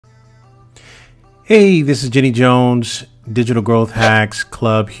Hey, this is Jenny Jones, Digital Growth Hacks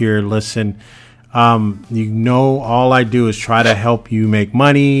Club here. Listen, all I do is try to help you make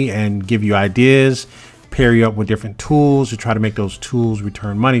money and give you ideas, pair you up with different tools to try to make those tools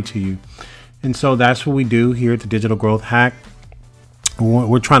return money to you. And so that's what we do here at the Digital Growth Hack.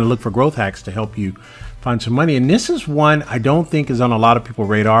 We're trying to look for growth hacks to help you find some money. And this is one I don't think is on a lot of people's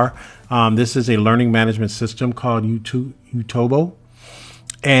radar. This is a learning management system called UTOBO.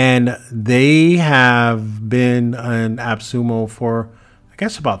 And they have been in Appsumo for, I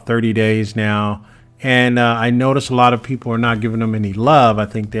guess, about 30 days now. And I notice a lot of people are not giving them any love. I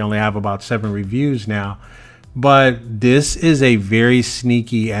think they only have about 7 reviews now. But this is a very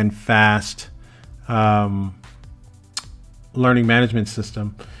sneaky and fast learning management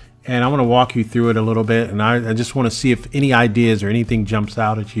system. And I want to walk you through it a little bit. And I just want to see if any ideas or anything jumps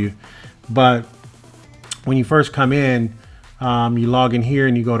out at you. But when you first come in, you log in here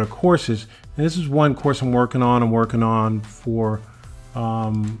and you go to courses. And this is one course I'm working on. I'm working on for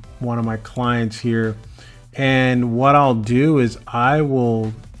one of my clients here. And what I'll do is I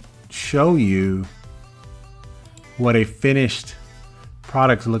will show you what a finished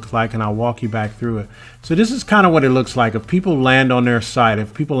product looks like, and I'll walk you back through it. So this is kind of what it looks like. If people land on their site,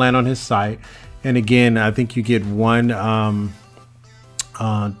 if people land on his site, and again, I think you get one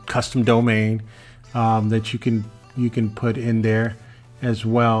custom domain that you can put in there as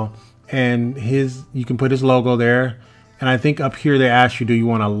well, and you can put his logo there. And I think up here they ask you, do you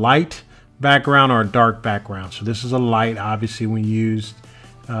want a light background or a dark background? So this is a light, obviously, when you used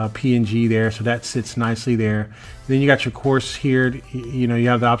PNG there, so that sits nicely there. Then you got your course here. You know, you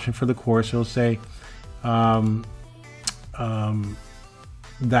have the option for the course. It'll say that's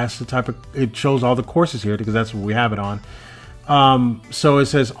the type of, it shows all the courses here because that's what we have it on. So it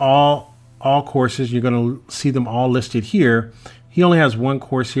says all courses. You're going to see them all listed here. He only has one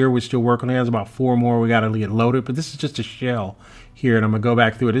course here. We're still working. He has about 4 more. We got to get loaded, but this is just a shell here, and I'm gonna go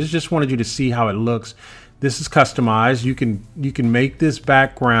back through it. I just wanted you to see how it looks. This is customized. You can make this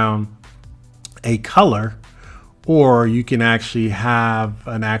background a color, or you can actually have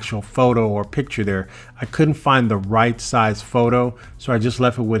an actual photo or picture there. I couldn't find the right size photo, so I just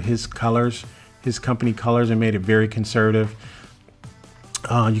left it with his colors, his company colors, and made it very conservative.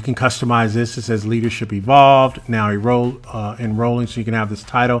 You can customize this. It says leadership evolved, now enrolling, so you can have this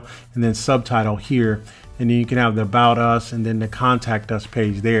title and then subtitle here, and then you can have the about us and then the contact us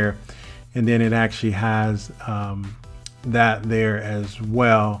page there, and then it actually has that there as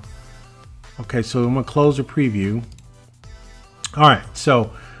well. Okay, so I'm gonna close the preview. All right,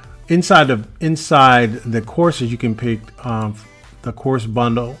 so inside the courses, you can pick the course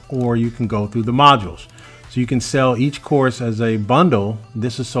bundle, or you can go through the modules. So you can sell each course as a bundle.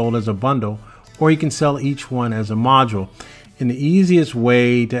 This is sold as a bundle, or you can sell each one as a module. And the easiest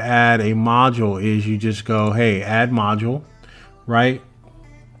way to add a module is you just go, hey, add module, right?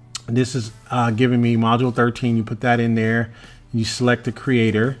 This is giving me module 13. You put that in there. You select the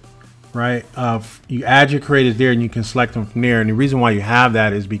creator, right? You add your creators there, and you can select them from there. And the reason why you have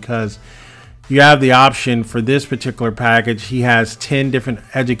that is because you have the option for this particular package. He has 10 different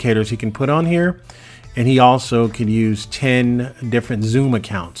educators he can put on here. And he also can use 10 different Zoom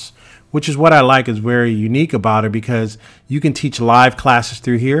accounts, which is what I like, is very unique about it, because you can teach live classes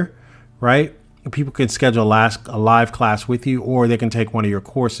through here, right? People can schedule a live class with you, or they can take one of your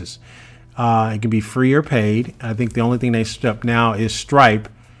courses. It can be free or paid. I think the only thing they step now is Stripe.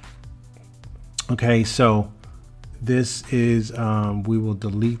 Okay, so this is, we will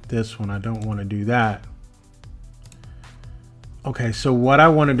delete this one. I don't want to do that. Okay, so what I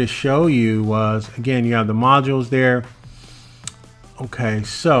wanted to show you was, again, you have the modules there. Okay,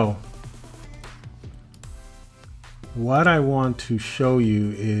 so what I want to show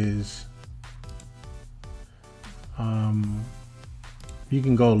you is you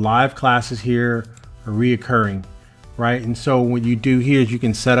can go live classes here, or reoccurring, right? And so what you do here is you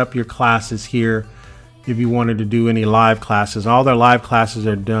can set up your classes here if you wanted to do any live classes. All their live classes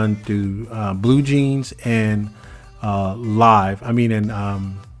are done through Blue Jeans and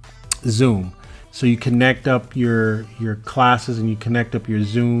Zoom. So you connect up your classes, and you connect up your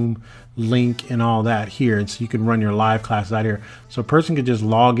Zoom link and all that here, and so you can run your live classes out here. So a person could just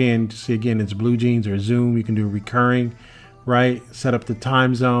log in to see, again, it's Blue Jeans or Zoom. You can do recurring, right? Set up the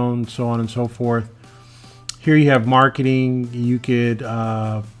time zone, so on and so forth. Here you have marketing. You could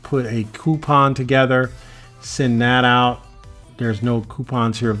put a coupon together, send that out. There's no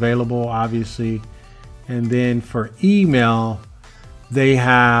coupons here available, obviously. And then for email, they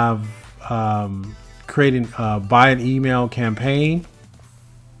have created buy an email campaign.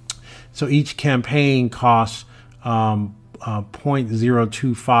 So each campaign costs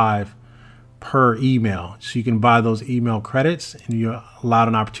 0.025 per email. So you can buy those email credits, and you're allowed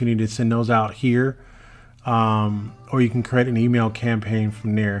an opportunity to send those out here. Or you can create an email campaign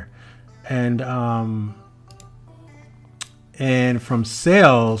from there. And from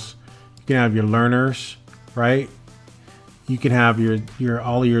sales, you can have your learners, right? You can have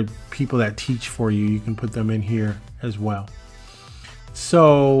all your people that teach for you. You can put them in here as well.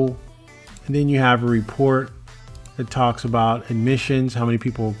 So, and then you have a report that talks about admissions, how many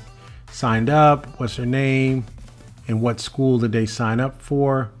people signed up, what's their name, and what school did they sign up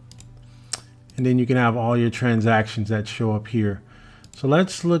for. And then you can have all your transactions that show up here. So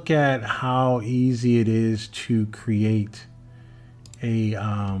let's look at how easy it is to create a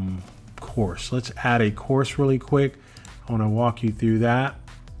course. Let's add a course really quick. I want to walk you through that.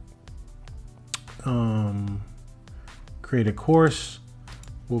 Create a course.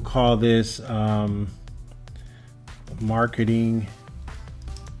 We'll call this Marketing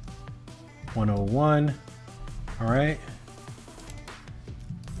 101. All right.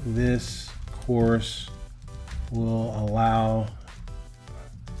 This course will allow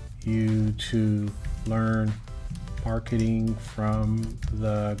you to learn marketing from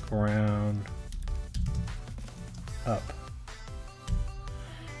the ground up.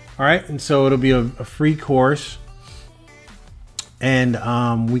 All right, and so it'll be a free course, and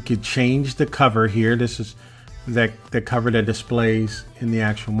we could change the cover here. This is the cover that displays in the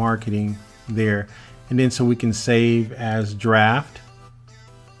actual marketing there, and then so we can save as draft.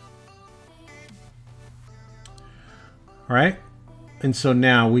 All right, and so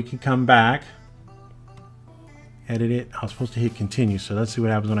now we can come back, edit it. I was supposed to hit continue, so let's see what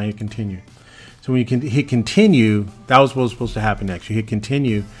happens when I hit continue. So when you can hit continue, that was what was supposed to happen next. You hit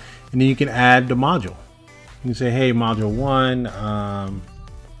continue, and then you can add the module. You can say, hey, module 1,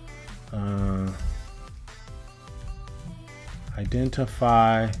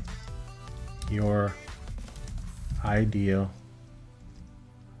 identify your ideal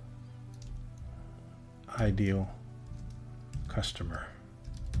customer.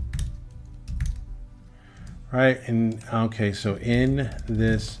 Right, and okay, so in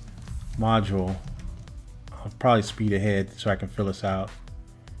this module, I'll probably speed ahead so I can fill this out.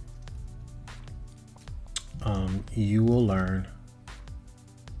 You will learn.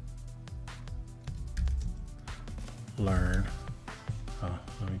 Oh,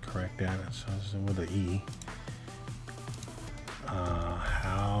 let me correct that. So it's with an E.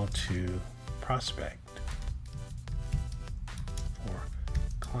 How to prospect for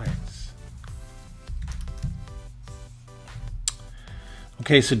clients.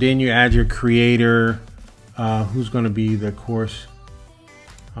 Okay, so then you add your creator, who's going to be the course.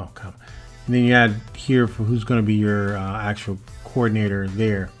 Oh, come. And then you add here for who's going to be your actual coordinator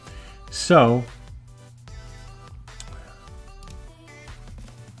there. So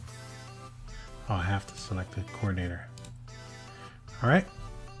I have to select the coordinator. All right,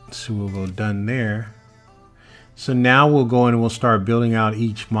 so we'll go done there. So now we'll go in and we'll start building out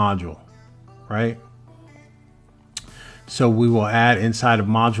each module, right? So we will add inside of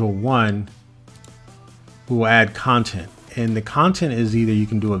module 1, we will add content. And the content is either you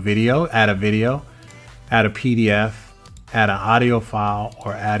can do a video, add a PDF, add an audio file,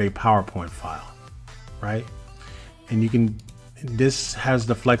 or add a PowerPoint file, right? And you can, this has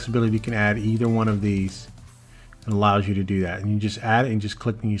the flexibility, you can add either one of these. It allows you to do that. And you just add it and just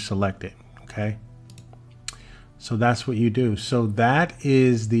click and you select it, okay? So that's what you do. So that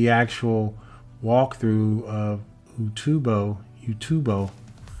is the actual walkthrough of UTOBO.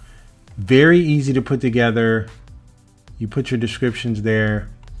 Very easy to put together. You put your descriptions there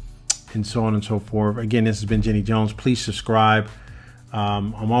and so on and so forth. Again, this has been Jenny Jones. Please subscribe.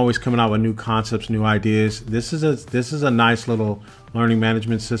 I'm always coming out with new concepts, new ideas. This is a nice little learning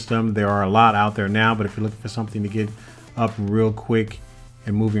management system. There are a lot out there now, but if you're looking for something to get up real quick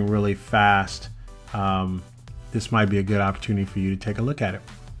and moving really fast, this might be a good opportunity for you to take a look at it.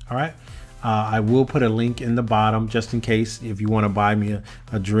 All right. I will put a link in the bottom just in case if you want to buy me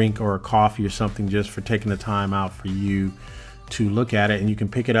a drink or a coffee or something just for taking the time out for you to look at it. And you can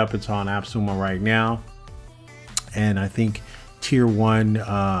pick it up. It's on Appsumo right now. And I think Tier 1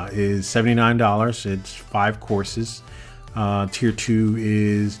 is $79. It's 5 courses. Tier 2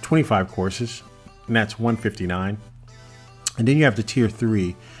 is 25 courses, and that's $159. And then you have the Tier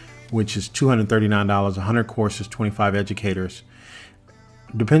 3, which is $239, 100 courses, 25 educators.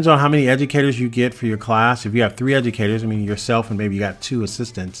 Depends on how many educators you get for your class. If you have 3 educators, I mean yourself and maybe you got 2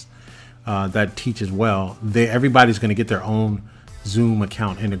 assistants that teach as well, everybody's going to get their own Zoom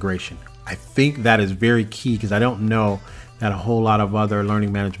account integration. I think that is very key because I don't know that a whole lot of other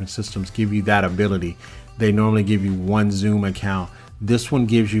learning management systems give you that ability. They normally give you one Zoom account This one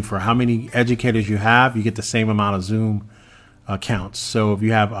gives you, for how many educators you have, you get the same amount of Zoom accounts. So if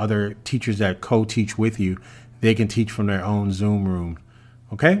you have other teachers that co-teach with you, they can teach from their own Zoom room.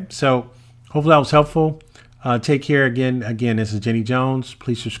 Okay, so hopefully that was helpful. Take care. Again, this is Jenny Jones.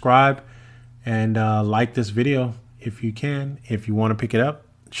 Please subscribe and like this video if you can. If you want to pick it up,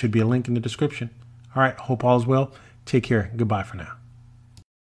 it should be a link in the description. All right, hope all is well. Take care. Goodbye for now.